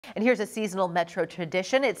And here's a seasonal metro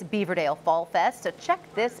tradition. It's Beaverdale Fall Fest. So check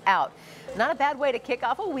this out. Not a bad way to kick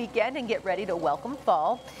off a weekend and get ready to welcome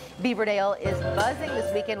fall. Beaverdale is buzzing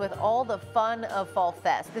this weekend with all the fun of Fall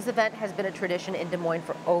Fest. This event has been a tradition in Des Moines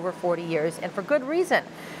for over 40 years, and for good reason.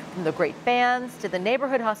 From the great bands to the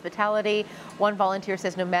neighborhood hospitality, one volunteer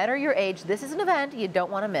says no matter your age, this is an event you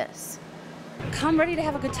don't want to miss. Come ready to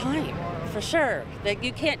have a good time, for sure. Like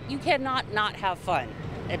you cannot not have fun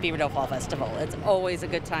at Beaverdale Fall Festival. It's always a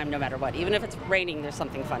good time no matter what. Even if it's raining, there's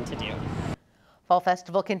something fun to do. Fall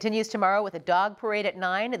Festival continues tomorrow with a dog parade at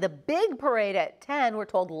 9, the big parade at 10. We're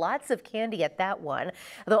told lots of candy at that one.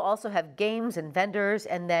 They'll also have games and vendors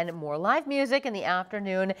and then more live music in the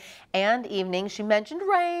afternoon and evening. She mentioned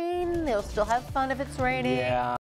rain. They'll still have fun if it's raining. Yeah.